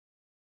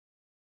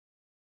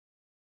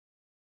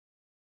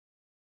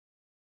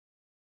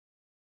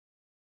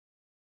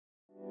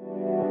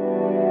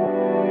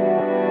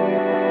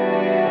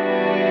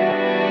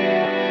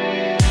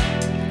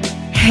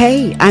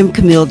Hey, I'm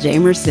Camille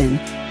Jamerson,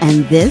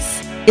 and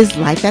this is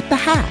Life at the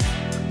Half,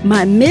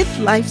 my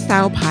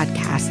mid-lifestyle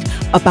podcast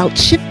about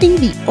shifting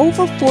the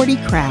over 40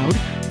 crowd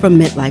from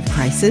midlife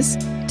crisis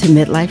to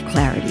midlife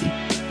clarity.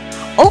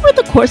 Over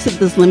the course of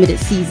this limited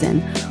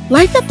season,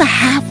 Life at the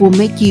Half will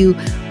make you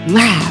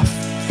laugh,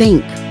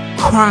 think,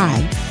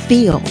 cry,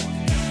 feel,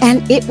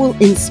 and it will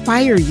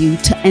inspire you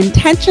to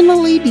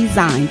intentionally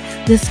design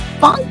this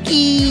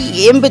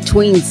funky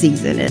in-between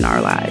season in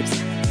our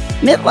lives.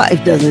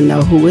 Midlife doesn't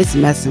know who it's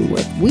messing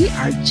with. We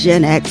are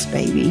Gen X,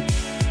 baby.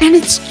 And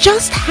it's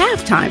just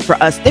halftime for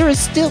us. There is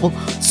still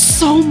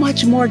so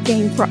much more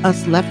game for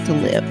us left to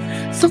live.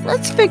 So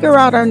let's figure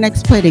out our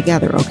next play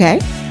together, okay?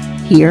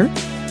 Here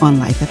on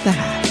Life at the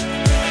Half.